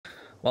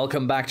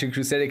Welcome back to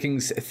Crusader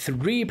Kings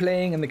III,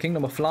 playing in the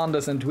Kingdom of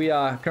Flanders, and we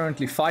are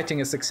currently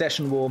fighting a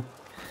succession war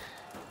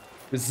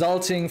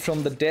resulting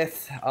from the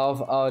death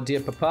of our dear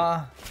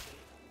papa.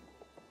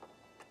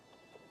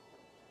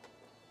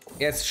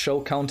 Yes, show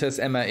Countess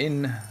Emma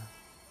in.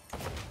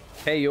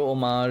 Pay your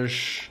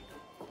homage.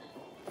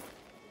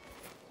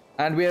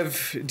 And we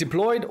have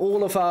deployed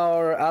all of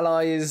our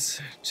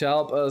allies to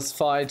help us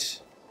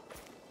fight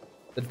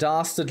the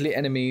dastardly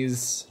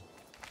enemies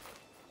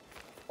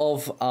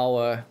of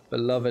our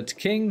beloved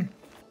king.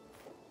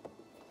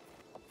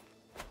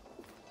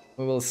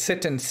 We will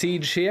sit and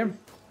siege here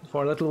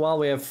for a little while.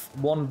 We have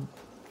won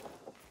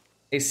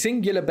a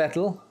singular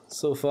battle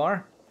so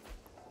far.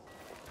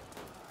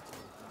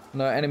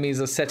 And our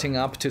enemies are setting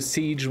up to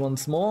siege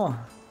once more.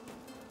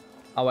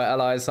 Our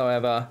allies,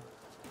 however,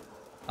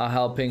 are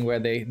helping where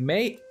they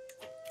may.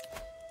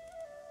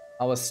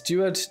 Our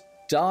steward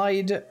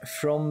died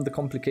from the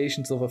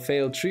complications of a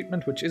failed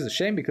treatment, which is a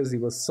shame because he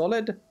was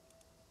solid.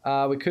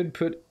 We could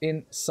put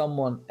in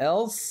someone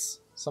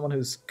else, someone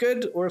who's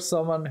good or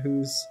someone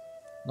who's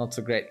not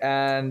so great.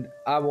 And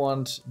I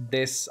want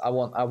this. I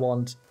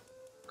want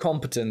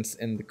competence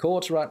in the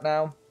court right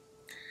now.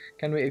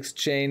 Can we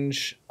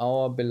exchange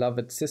our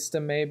beloved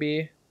sister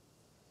maybe?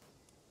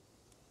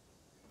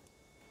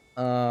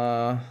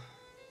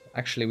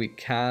 Actually we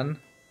can.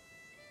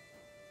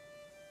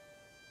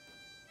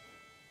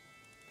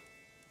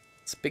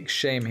 It's a big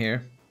shame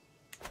here.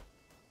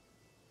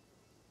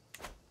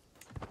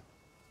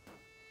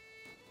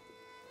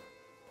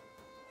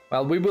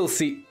 Well, we will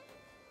see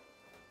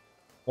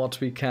what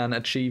we can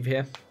achieve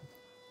here.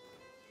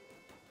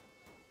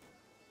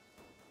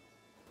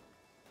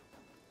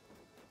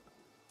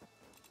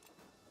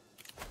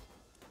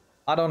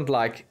 I don't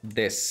like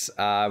this.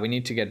 We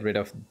need to get rid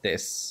of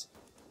this.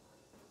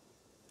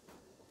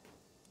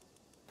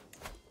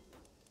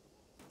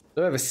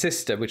 So I have a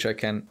sister which I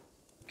can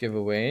give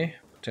away,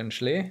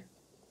 potentially.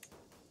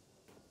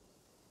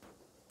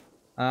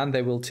 And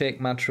they will take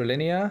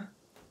matrilineal.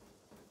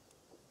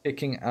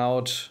 Picking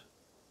out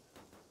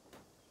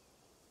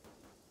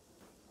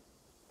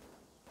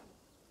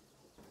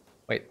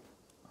wait,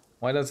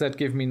 why does that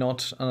give me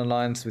not an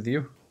alliance with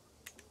you?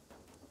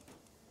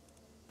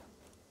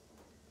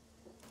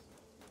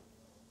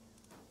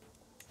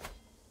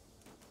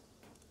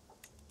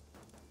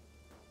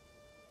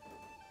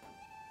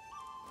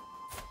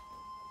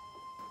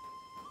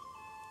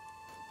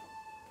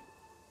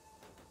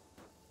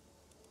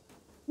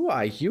 Who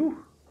are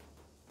you?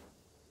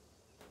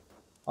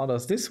 How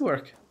does this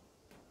work?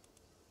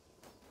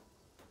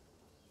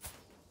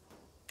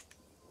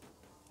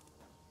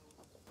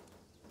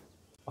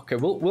 Okay,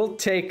 we'll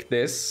take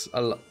this.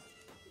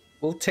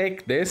 We'll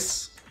take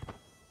this.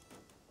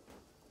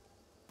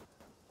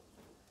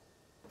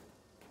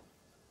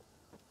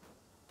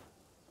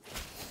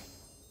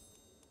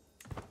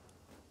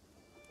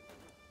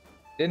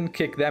 Didn't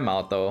kick them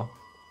out though.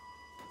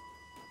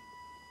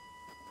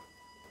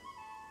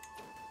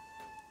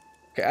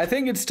 Okay, I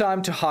think it's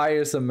time to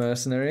hire some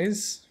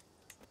mercenaries.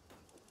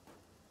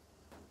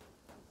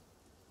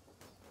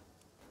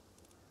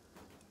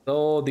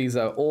 Though these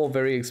are all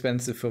very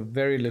expensive for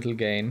very little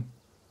gain.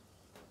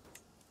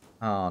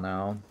 Oh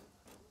no.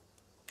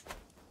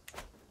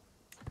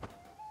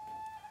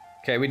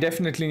 Okay, we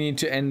definitely need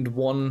to end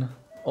one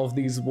of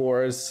these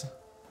wars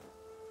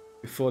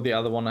before the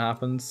other one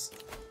happens.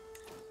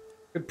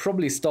 Could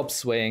probably stop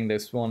swaying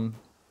this one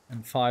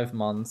in 5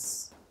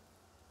 months.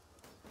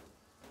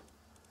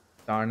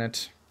 Darn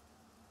it.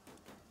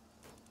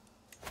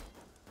 Do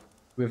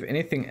we have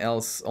anything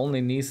else?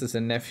 Only nieces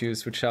and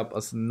nephews, which help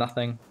us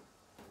nothing.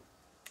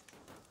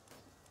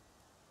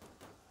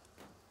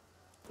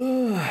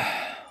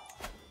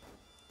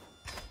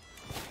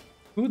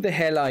 Who the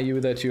hell are you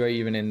that you are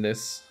even in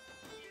this?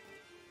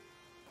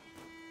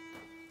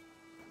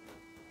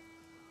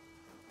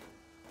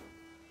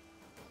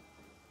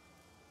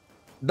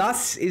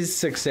 Thus is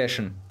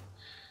succession.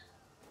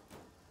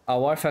 Our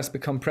wife has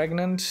become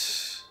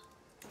pregnant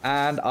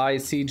and I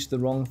sieged the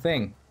wrong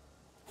thing.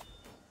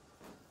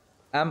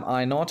 Am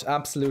I not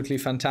absolutely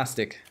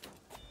fantastic?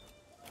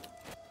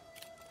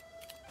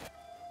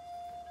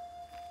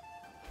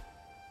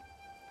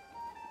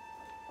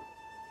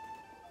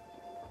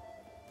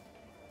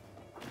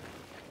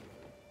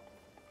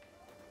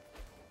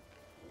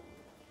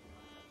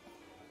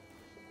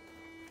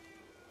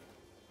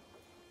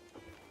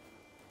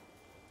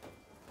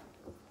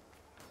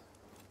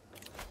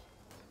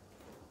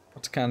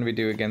 What can we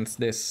do against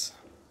this?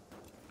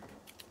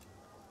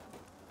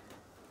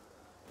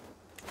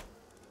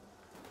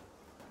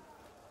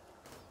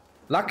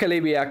 Luckily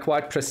we are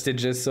quite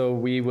prestigious, so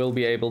we will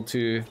be able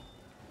to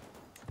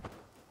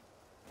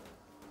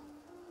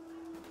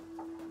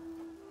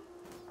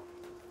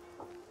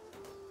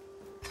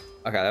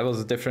okay, that was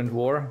a different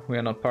war we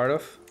are not part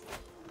of.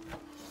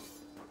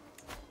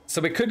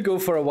 So we could go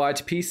for a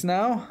white peace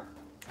now.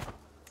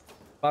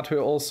 But we're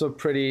also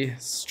pretty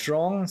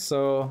strong,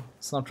 so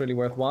it's not really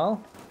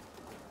worthwhile.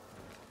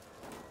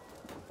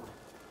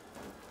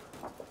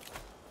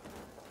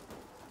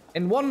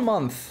 In 1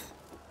 month,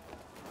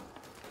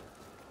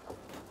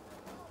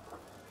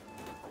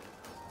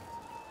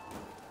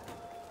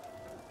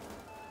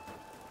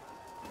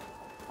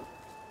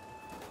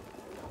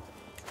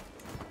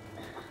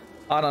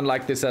 I don't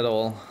like this at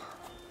all.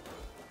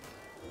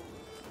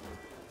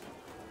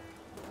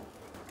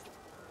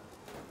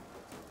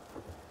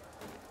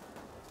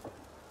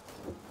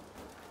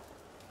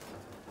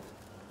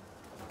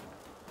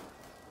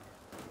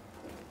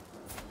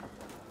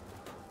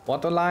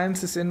 What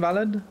alliance is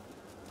invalid?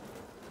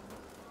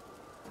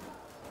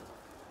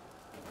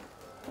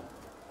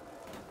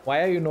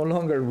 Why are you no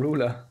longer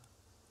ruler?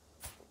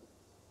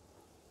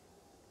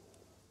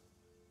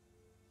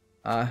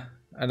 I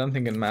don't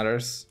think it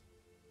matters.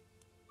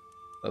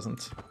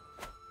 Doesn't.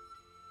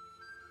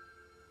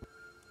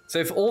 So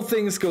if all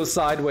things go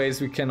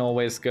sideways, we can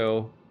always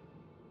go.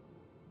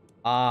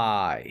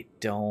 I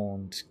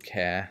don't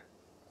care.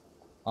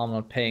 I'm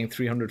not paying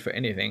 300 for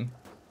anything.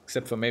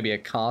 Except for maybe a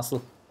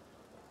castle.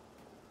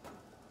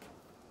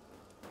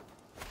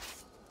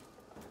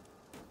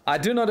 I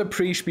do not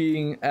appreciate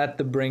being at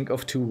the brink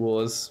of 2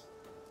 wars.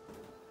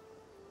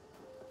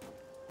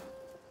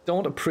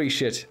 Don't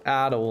appreciate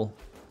at all.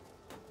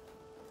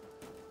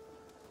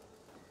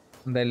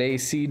 And they lay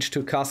siege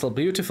to castle.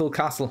 Beautiful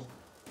castle.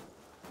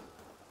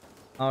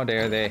 How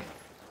dare they?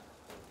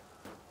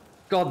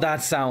 God,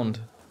 that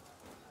sound.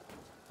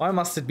 Why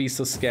must it be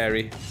so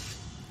scary?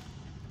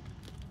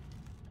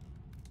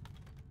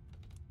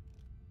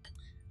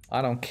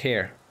 I don't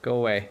care. Go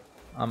away.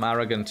 I'm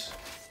arrogant.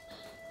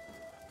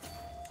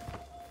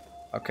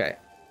 Okay.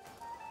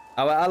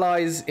 Our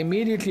allies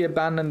immediately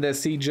abandon their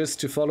sieges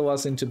to follow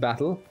us into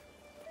battle.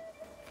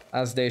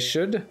 As they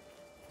should.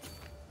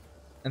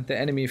 And the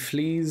enemy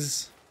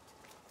flees.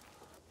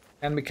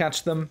 Can we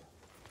catch them?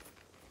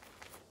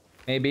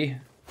 Maybe.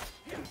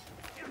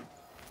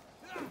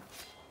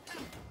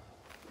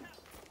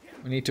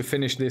 We need to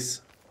finish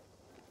this.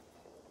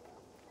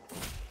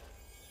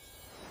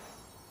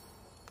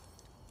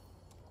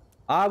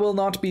 I will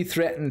not be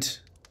threatened.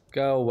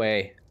 Go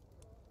away.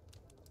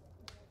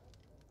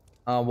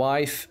 Our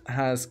wife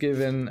has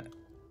given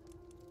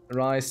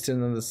rise to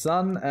another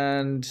son,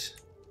 and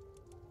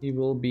he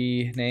will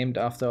be named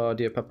after our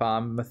dear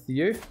Papa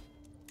Matthew.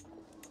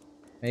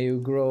 May you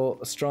grow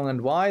strong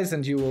and wise,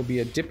 and you will be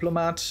a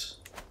diplomat.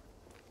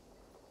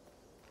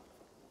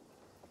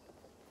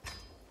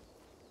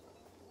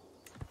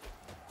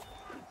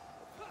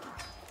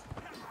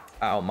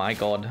 Oh my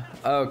god.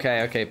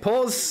 Okay, okay.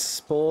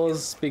 Pause.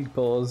 Pause. Big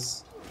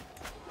pause.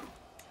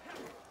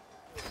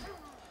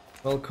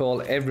 We'll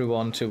call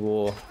everyone to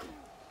war.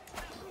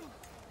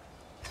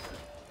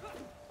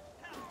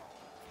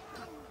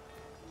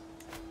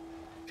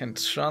 Can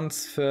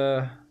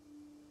transfer...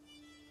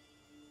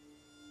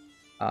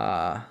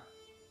 Yeah.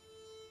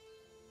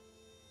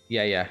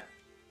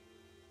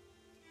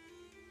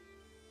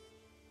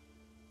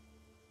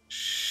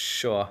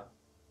 Sure.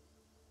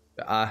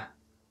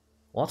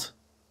 What?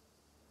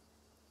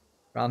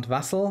 Grant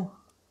vassal?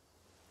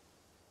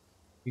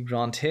 We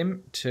grant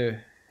him to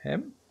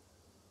him?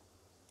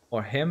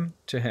 Or him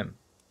to him?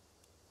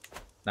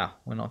 No,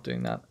 we're not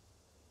doing that.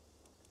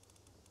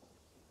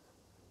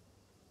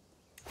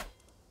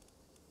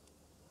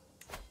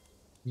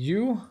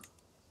 You?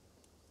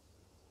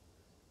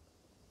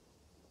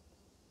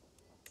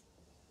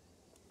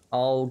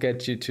 I'll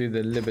get you to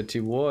the Liberty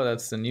War,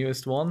 that's the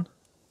newest one.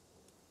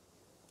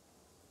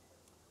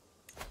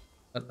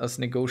 Let us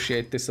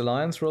negotiate this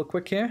alliance real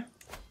quick here.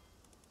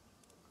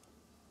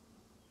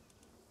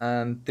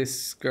 And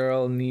this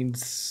girl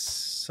needs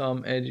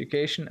some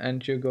education,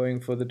 and you're going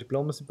for the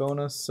diplomacy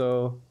bonus,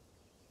 so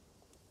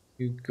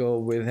you go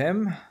with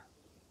him.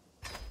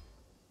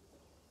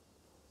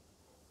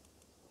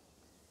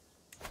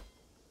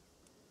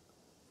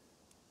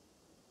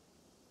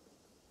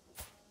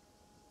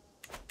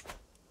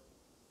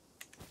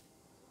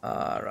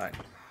 All right.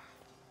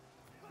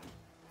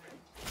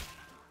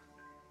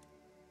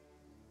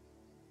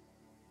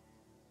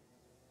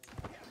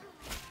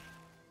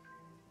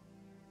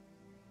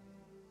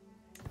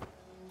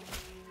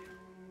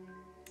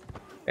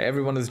 Okay,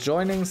 everyone is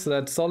joining, so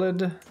that's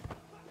solid.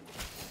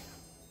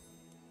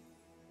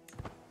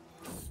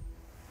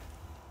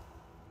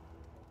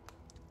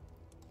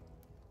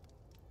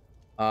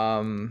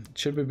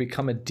 Should we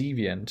become a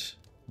deviant?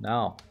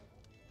 No.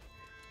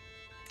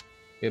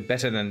 We're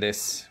better than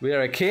this. We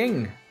are a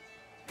king!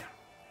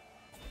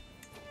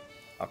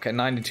 Okay,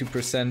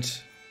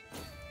 92%.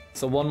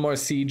 So one more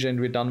siege and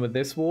we're done with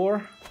this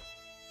war.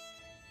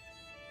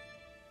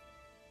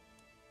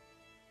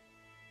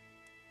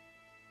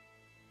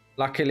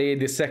 Luckily,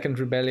 the second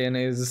rebellion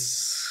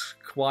is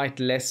quite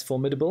less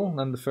formidable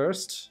than the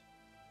first.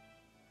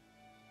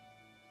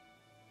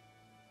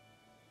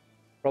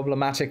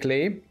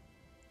 Problematically,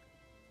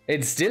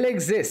 it still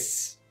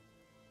exists.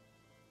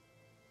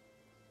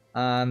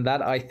 And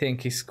that, I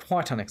think, is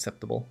quite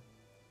unacceptable.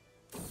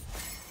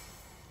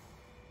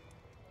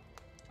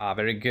 Ah,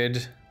 very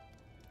good.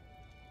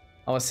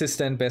 Our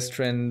sister and best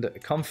friend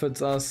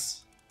comforts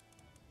us.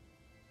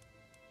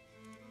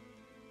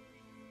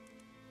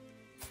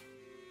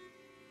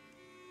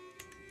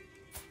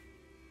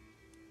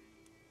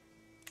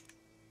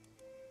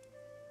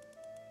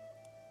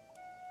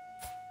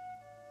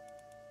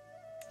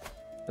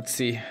 Let's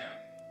see.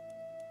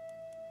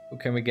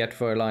 can we get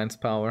for alliance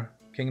power?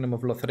 Kingdom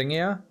of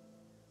Lothringia?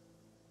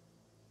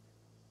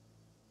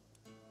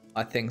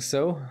 I think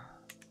so.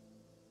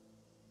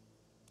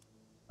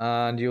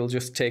 And you'll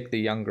just take the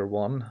younger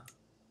one.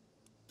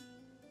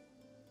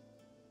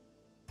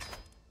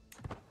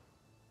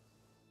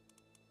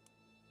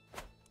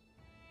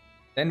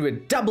 Then we're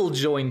double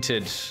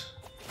jointed.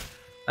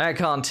 I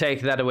can't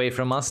take that away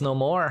from us no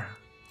more.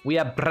 We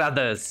are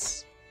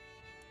brothers.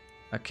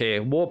 Okay,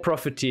 war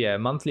profiteer,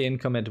 monthly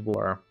income at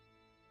war.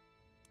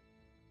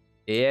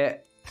 Yeah.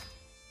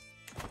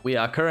 We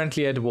are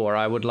currently at war.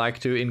 I would like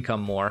to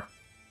income more.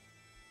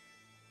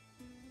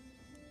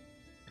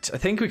 I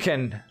think we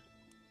can...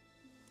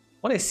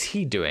 What is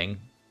he doing?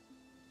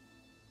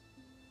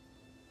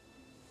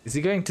 Is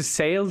he going to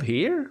sail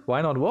here?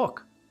 Why not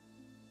walk?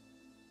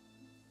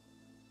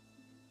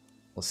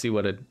 We'll see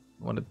what it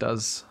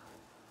does.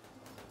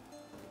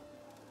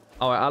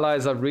 Our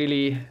allies are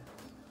really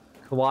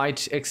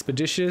quite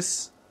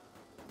expeditious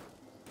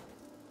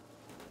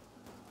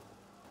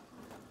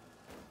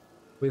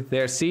with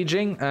their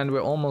sieging, and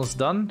we're almost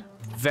done.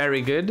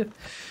 Very good.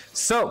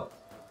 So,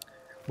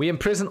 we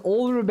imprison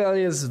all the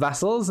rebellious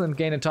vassals and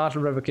gain a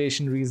title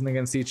revocation reason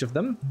against each of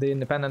them. The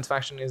independence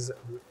faction is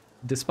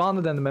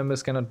disbanded and the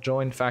members cannot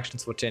join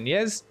factions for 10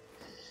 years.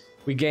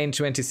 We gain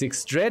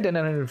 26 dread and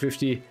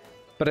 150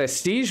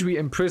 prestige. We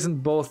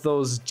imprisoned both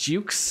those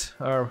dukes,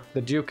 or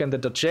the duke and the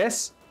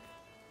duchess.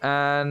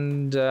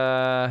 And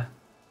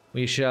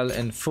we shall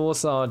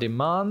enforce our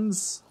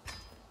demands.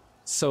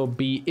 So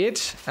be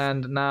it.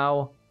 And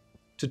now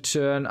to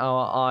turn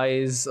our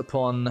eyes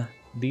upon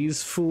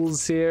these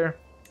fools here.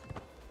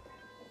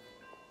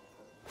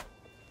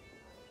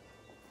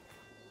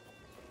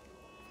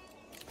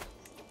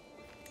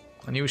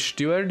 A new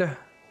steward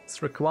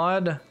is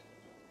required.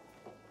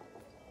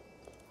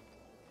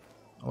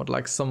 I would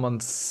like someone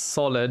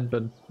solid,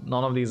 but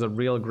none of these are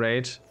real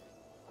great.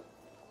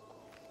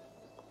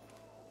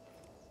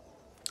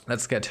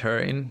 Let's get her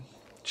in.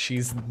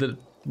 She's the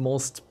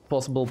most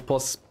possible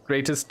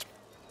greatest.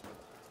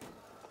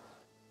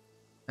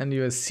 And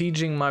you are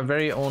sieging my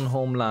very own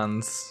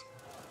homelands.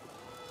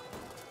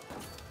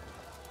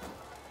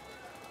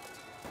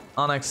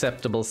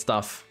 Unacceptable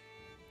stuff.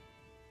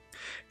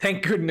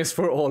 Thank goodness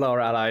for all our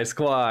allies,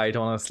 quite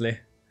honestly.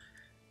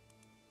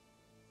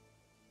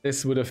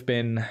 This would have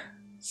been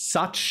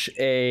such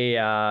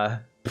a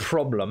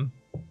problem.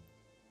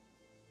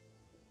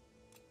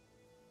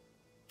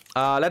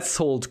 Let's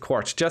hold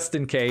court, just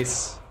in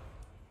case.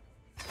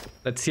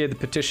 Let's hear the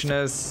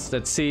petitioners.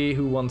 Let's see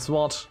who wants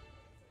what.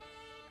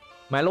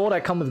 My lord,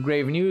 I come with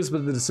grave news,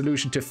 but the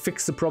solution to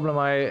fix the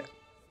problem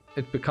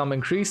it become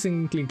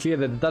increasingly clear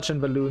that the Dutch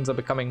and Walloons are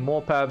becoming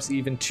more, perhaps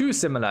even too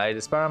similar. It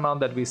is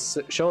paramount that we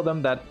show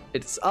them that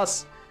it's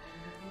us.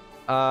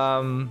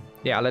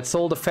 Yeah, let's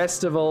hold a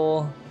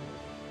festival.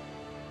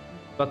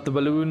 But the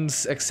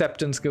Walloons'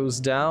 acceptance goes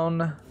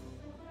down.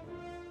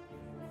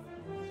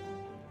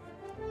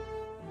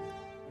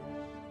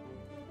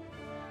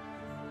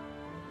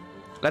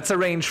 Let's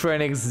arrange for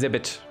an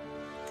exhibit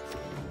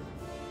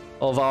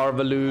of our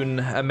Walloon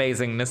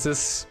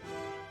amazingnesses.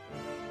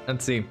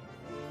 Let's see.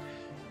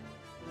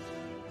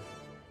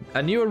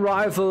 A new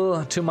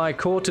arrival to my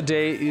court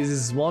today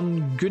is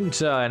one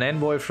Günther, an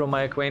envoy from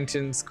my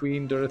acquaintance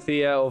Queen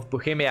Dorothea of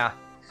Bohemia.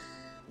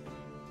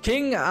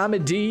 King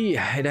Amédée,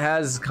 it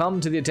has come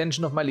to the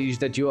attention of my liege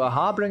that you are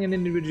harboring an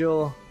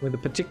individual with a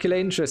particular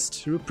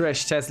interest.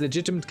 Ruprecht has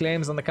legitimate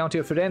claims on the county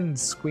of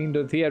Firenze. Queen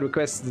Dorothea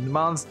requests the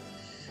demands.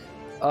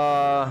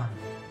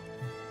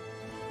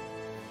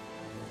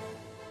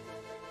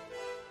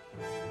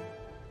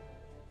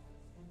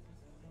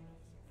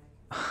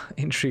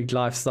 Intrigue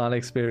lifestyle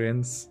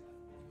experience.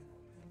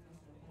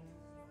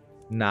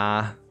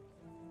 Nah.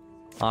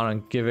 I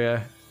don't give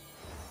a...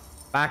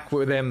 Back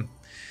with him.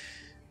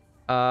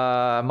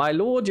 My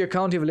lord, your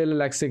county of Lille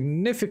lacks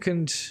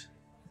significant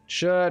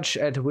church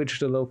at which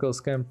the locals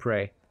can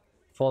pray.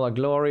 For the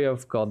glory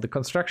of God. The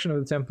construction of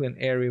the temple in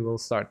Erie will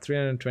start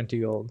 320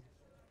 gold.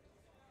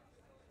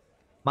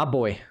 My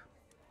boy.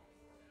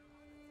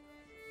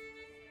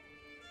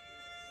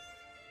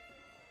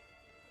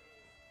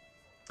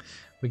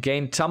 We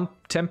gain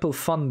temple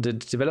funded,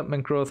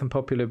 development growth and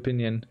popular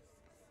opinion.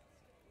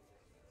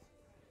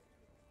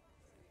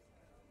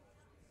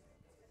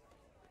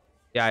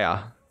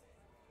 Yeah.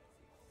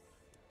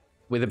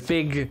 With a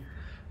big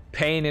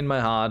pain in my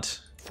heart,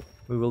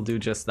 we will do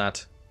just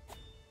that.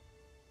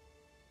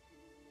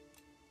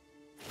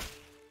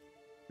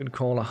 We can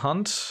call a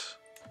hunt.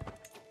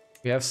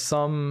 We have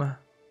some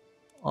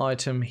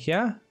item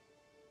here.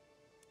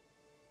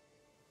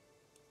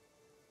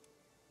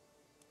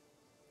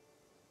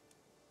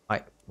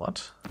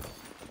 What?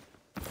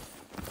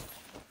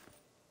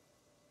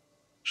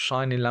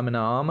 Shiny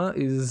Laminar armor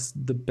is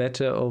the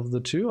better of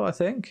the two, I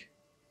think.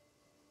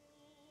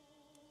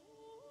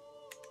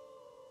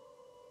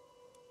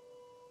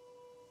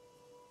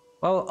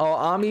 Well, our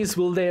armies,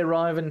 will they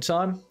arrive in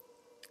time?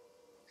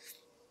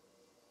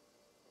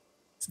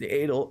 It's the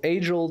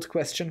age-old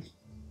question.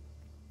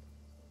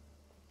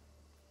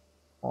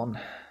 On.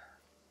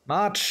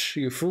 March,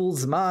 you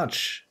fools,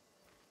 march.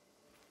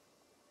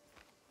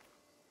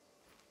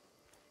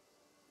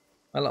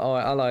 Well,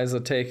 our allies are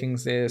taking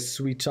their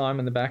sweet time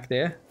in the back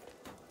there.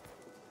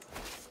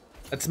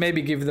 Let's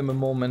maybe give them a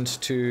moment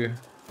to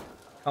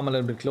come a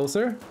little bit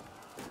closer.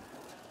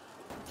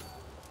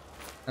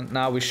 And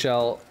now we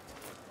shall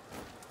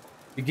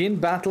begin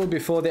battle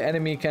before the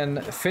enemy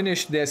can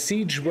finish their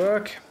siege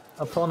work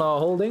upon our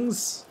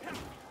holdings.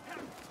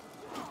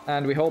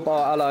 And we hope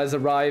our allies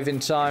arrive in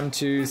time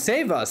to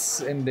save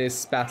us in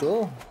this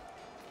battle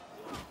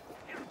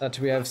that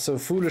we have so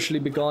foolishly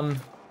begun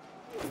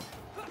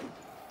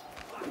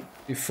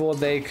before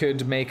they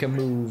could make a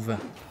move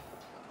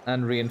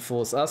and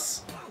reinforce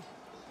us.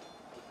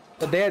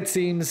 But there it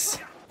seems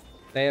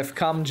they have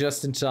come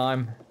just in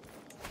time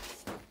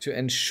to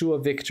ensure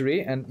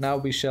victory, and now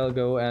we shall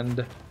go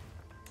and...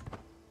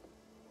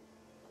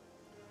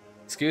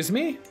 Excuse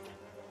me?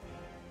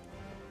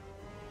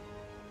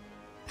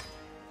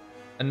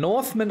 A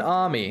Northman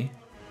army?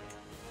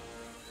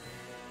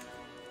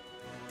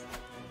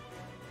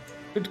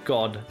 Good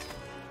God.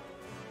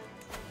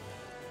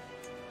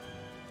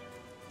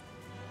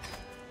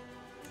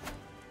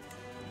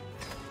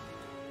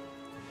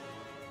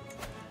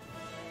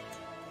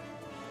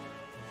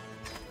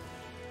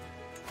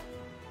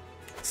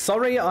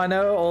 Sorry, I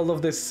know all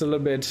of this is a little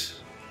bit...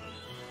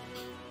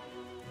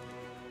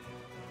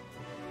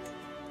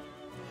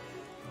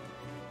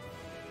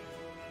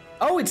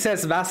 Oh, it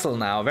says vassal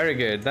now. Very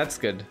good. That's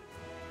good.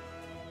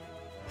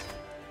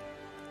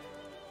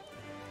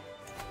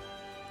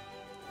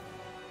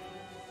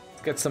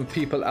 Let's get some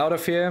people out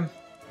of here.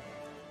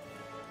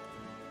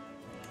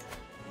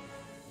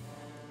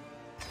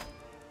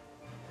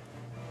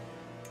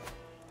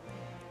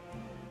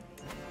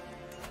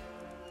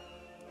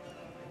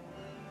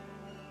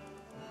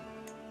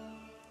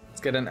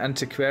 Get an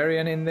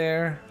antiquarian in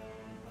there.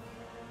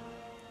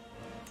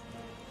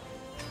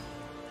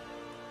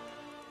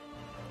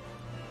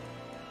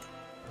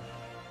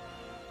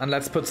 And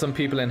let's put some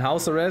people in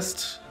house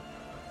arrest.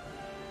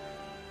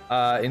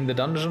 In the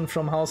dungeon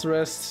from house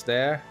arrest,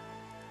 there.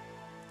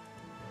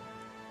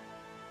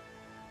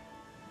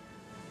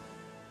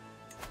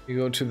 You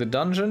go to the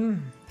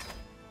dungeon.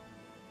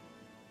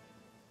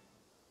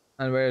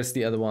 And where is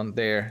the other one?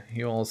 There.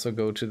 You also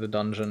go to the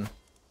dungeon.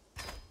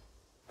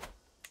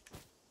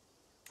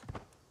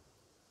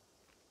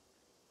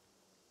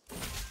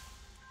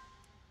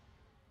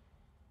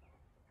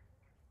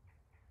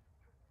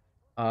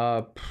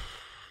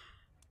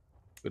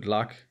 Good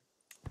luck.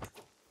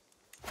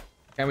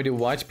 Can we do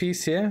white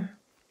piece here?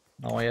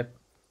 Not yet.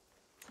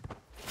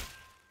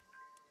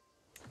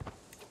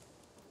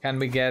 Can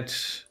we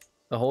get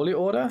the Holy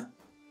Order?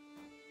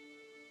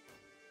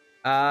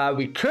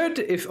 We could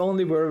if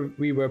only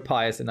we were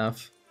pious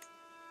enough.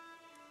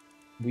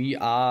 We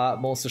are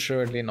most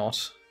assuredly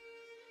not.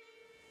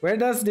 Where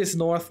does this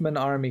Northman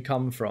army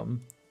come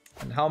from?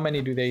 And how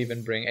many do they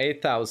even bring?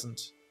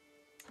 8,000.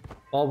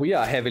 Well, we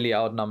are heavily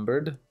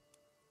outnumbered.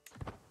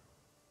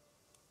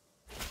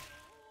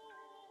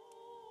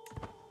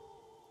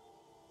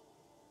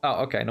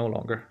 Oh, okay, no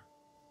longer.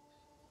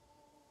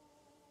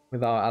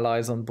 With our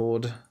allies on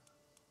board.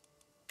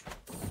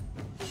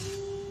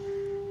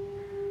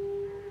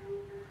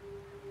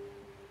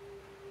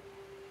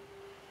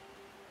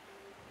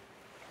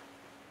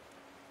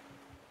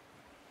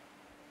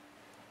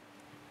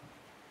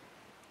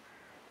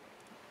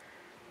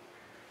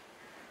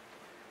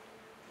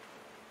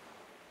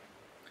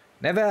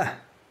 Never!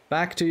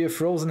 Back to your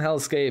frozen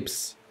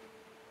hellscapes.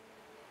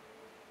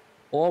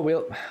 Or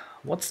we'll...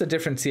 What's the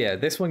difference here?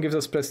 This one gives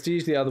us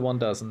prestige, the other one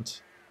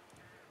doesn't.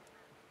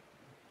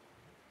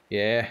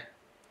 Yeah.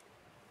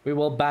 We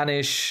will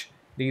banish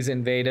these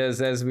invaders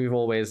as we've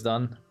always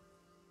done.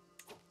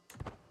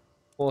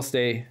 Of course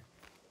they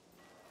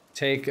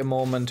take a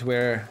moment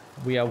where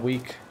we are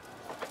weak.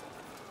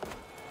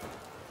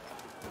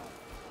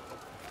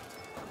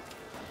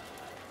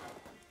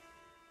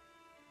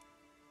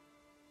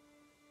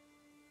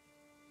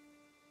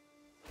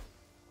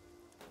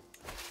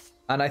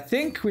 And I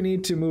think we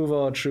need to move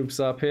our troops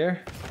up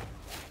here.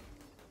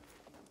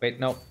 Wait,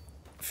 no.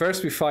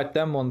 First we fight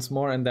them once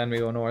more and then we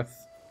go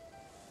north.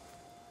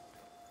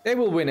 They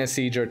will win a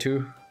siege or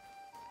two.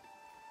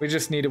 We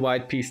just need a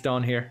white piece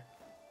down here.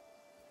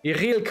 Be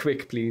real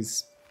quick,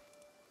 please.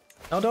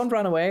 No, don't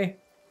run away.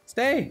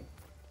 Stay.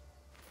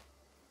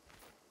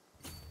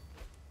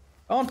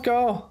 Don't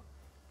go.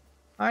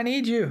 I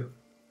need you.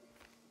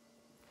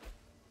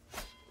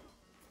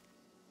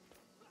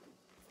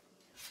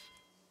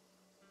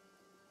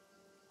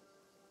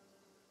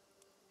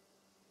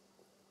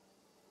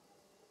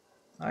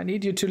 I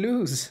need you to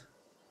lose.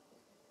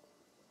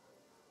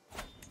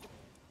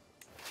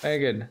 Very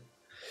good.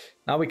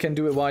 Now we can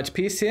do a white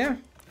piece here.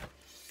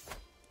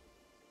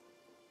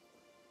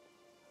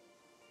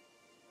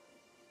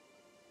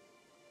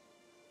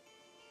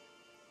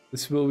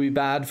 This will be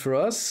bad for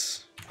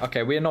us.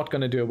 Okay, we're not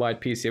going to do a white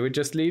piece here. We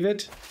just leave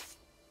it.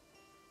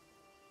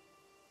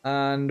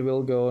 And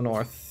we'll go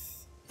north.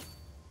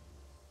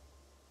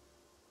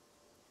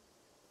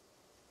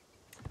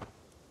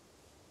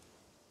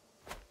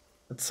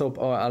 Let's hope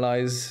our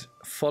allies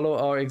follow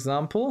our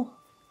example.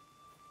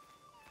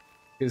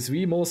 Because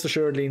we most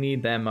assuredly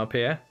need them up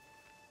here.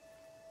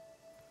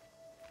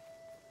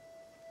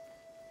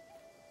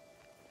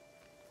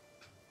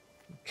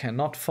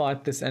 Cannot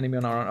fight this enemy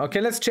on our own.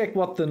 Okay, let's check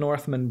what the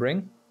Northmen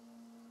bring.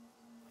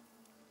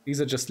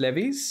 These are just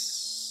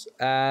levies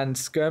and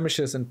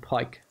skirmishers and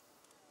pike.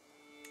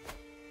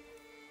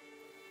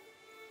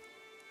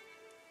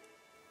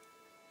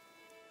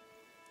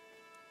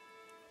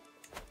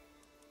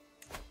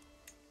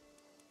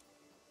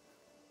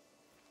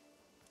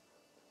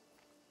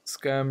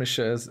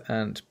 Skirmishers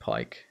and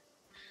pike.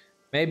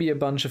 Maybe a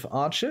bunch of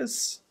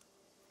archers.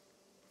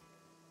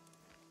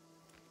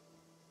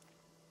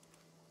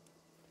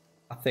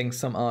 I think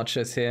some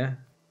archers here.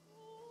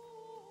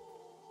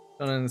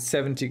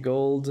 170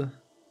 gold.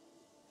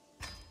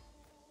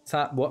 What's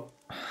that? What?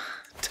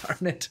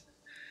 Darn it.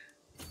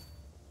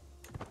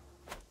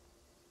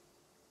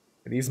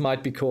 These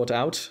might be caught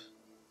out.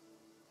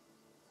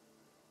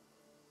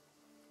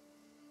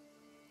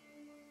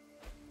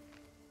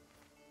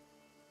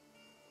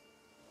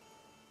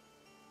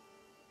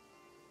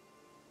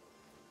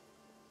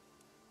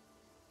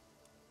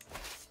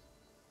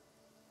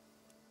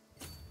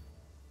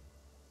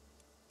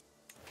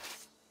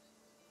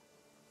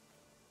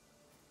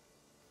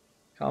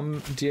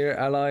 Come, dear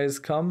allies,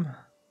 come.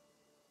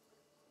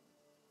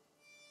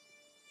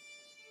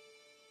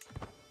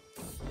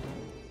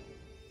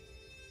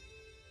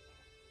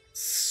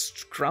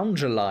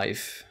 Scrounge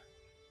alive.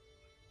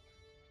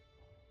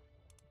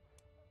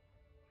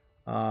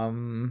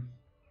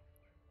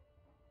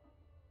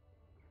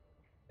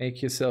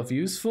 Make yourself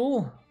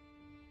useful.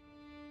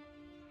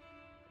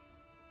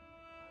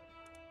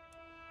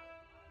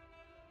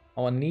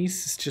 Our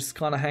niece is just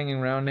kind of hanging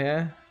around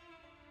here.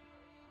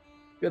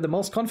 You're the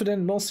most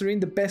confident, most serene,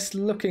 the best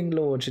looking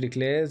lord, she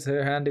declares,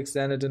 her hand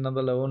extended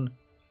another loan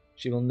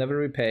she will never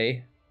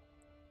repay.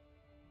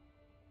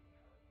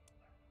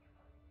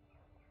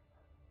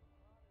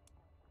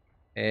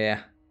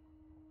 Yeah.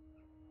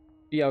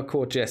 Be our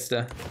court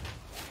jester.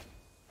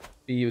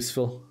 Be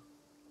useful.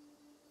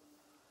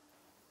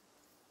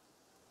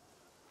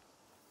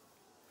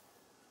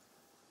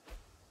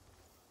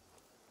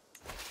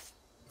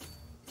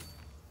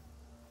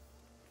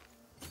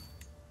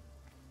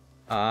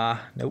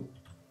 Ah, nope.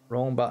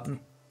 Wrong button.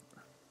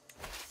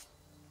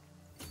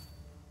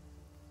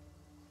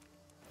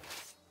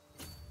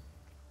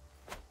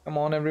 Come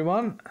on,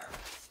 everyone.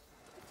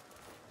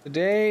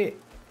 Today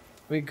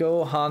we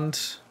go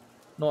hunt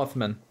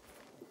Northmen.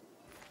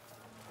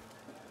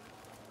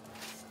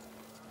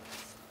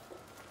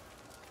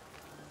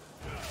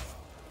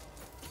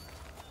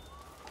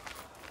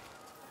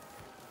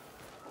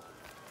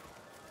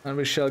 And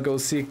we shall go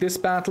seek this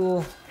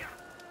battle.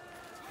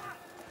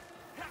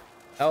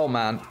 Oh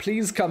man,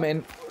 please come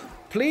in.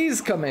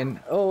 Please come in.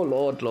 Oh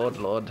lord, lord,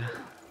 lord.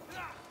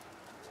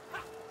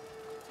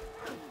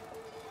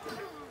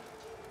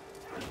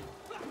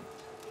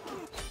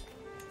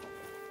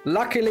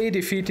 Luckily,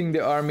 defeating the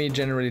army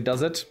generally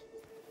does it.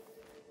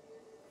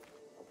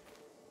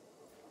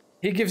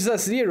 He gives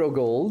us 0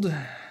 gold.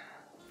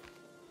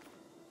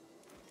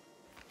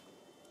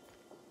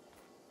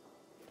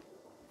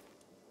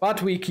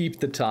 But we keep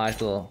the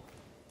title.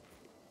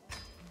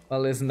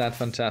 Well, isn't that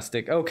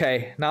fantastic?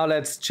 Okay, now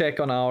let's check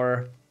on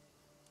our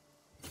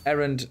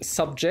errant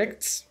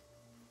subjects.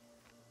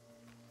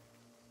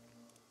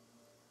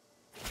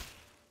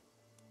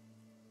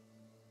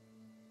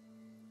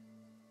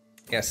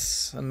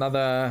 Yes,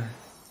 another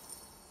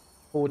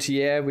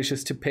courtier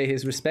wishes to pay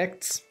his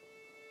respects.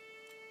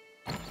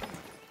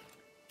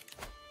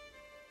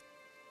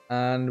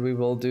 And we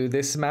will do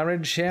this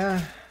marriage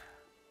here.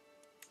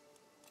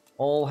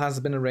 All has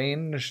been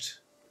arranged.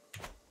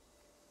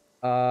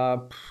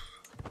 I'm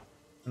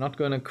not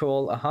going to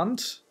call a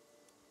hunt.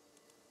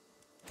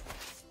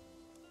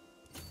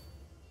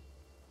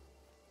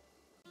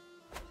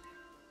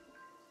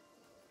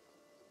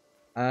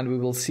 And we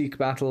will seek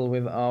battle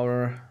with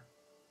our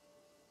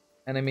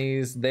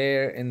enemies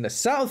there in the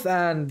south,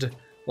 and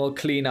we'll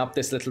clean up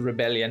this little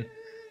rebellion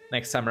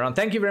next time around.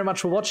 Thank you very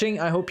much for watching.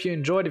 I hope you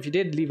enjoyed. If you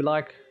did, leave a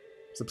like,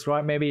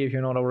 subscribe maybe if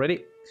you're not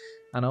already.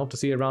 And I hope to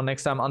see you around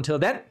next time. Until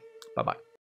then, bye-bye.